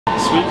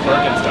sweet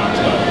Birkenstocks,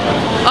 by the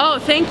way. Oh,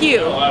 thank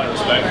you. A lot of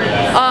respect for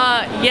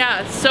that.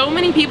 Yeah, so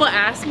many people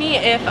ask me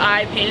if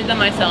I painted them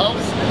myself,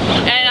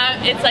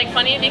 and it's like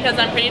funny because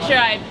I'm pretty sure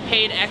I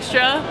paid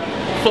extra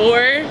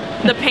for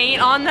the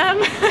paint on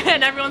them,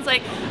 and everyone's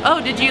like,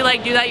 oh, did you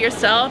like do that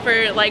yourself,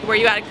 or like were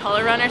you at a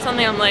color run or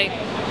something? I'm like,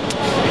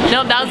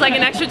 nope, that was like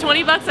an extra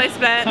 20 bucks I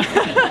spent.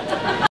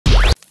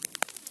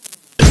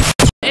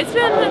 It's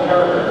been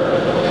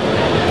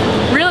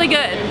really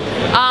good.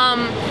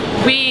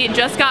 We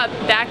just got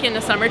back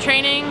into summer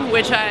training,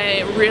 which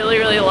I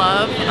really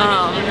love.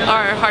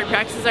 Our hard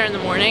practices are in the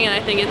morning, and I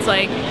think it's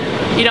like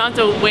you don't have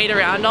to wait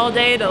around all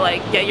day to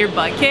like get your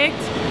butt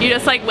kicked. You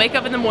just like wake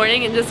up in the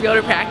morning and just go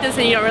to practice,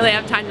 and you don't really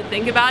have time to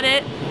think about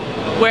it.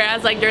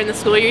 Whereas like during the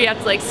school year, you have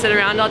to like sit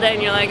around all day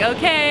and you're like,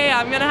 okay,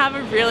 I'm gonna have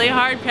a really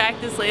hard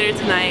practice later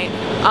tonight.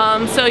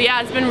 So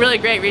yeah, it's been really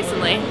great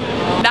recently.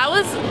 That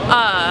was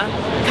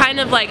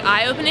kind of like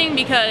eye-opening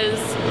because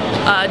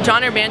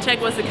John Urbanchek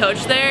was the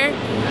coach there,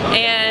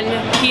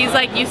 and he's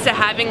like used to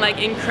having like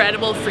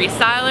incredible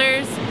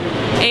freestylers,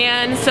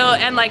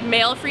 and like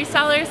male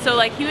freestylers, so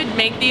like he would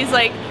make these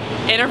like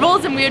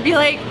intervals and we would be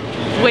like,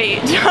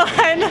 wait,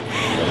 John,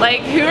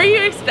 like who are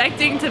you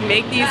expecting to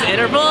make these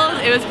intervals?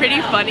 It was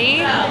pretty funny,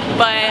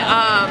 but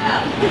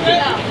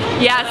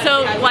yeah,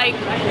 so like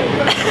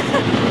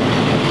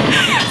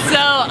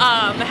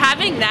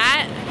having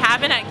that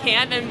happen at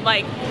camp and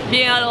like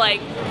being able to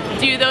like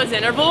do those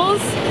intervals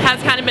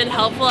has kind of been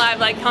helpful. I've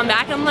like come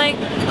back and I'm like,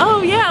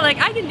 oh yeah, like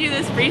I can do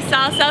this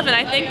freestyle stuff, and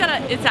I think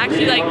that it's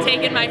actually like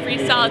taken my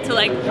freestyle to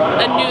like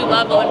a new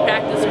level in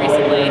practice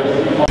recently.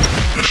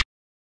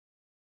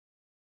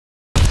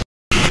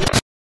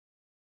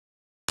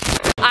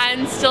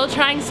 I'm still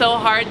trying so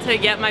hard to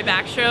get my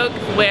backstroke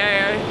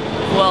where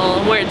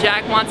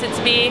Jack wants it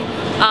to be.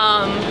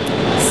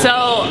 So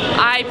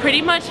I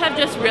pretty much have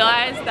just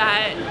realized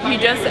that you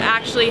just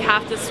actually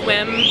have to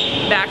swim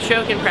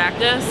backstroke in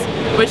practice,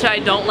 which I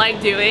don't like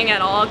doing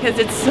at all because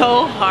it's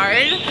so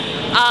hard.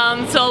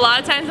 So a lot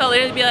of times I'll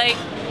literally be like,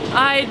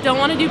 I don't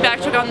want to do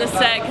backstroke on this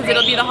set because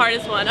it'll be the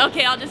hardest one.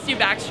 Okay, I'll just do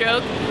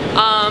backstroke.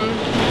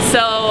 So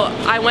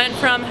I went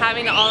from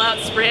having to all-out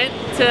sprint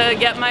to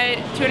get my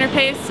 200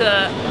 pace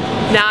to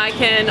now I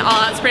can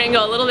all-out sprint and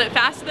go a little bit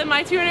faster than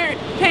my 200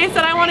 pace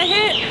that I want to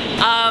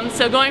hit.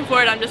 So going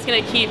forward, I'm just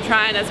going to keep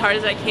trying as hard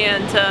as I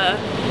can to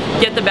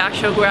get the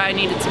backstroke where I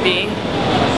need it to be.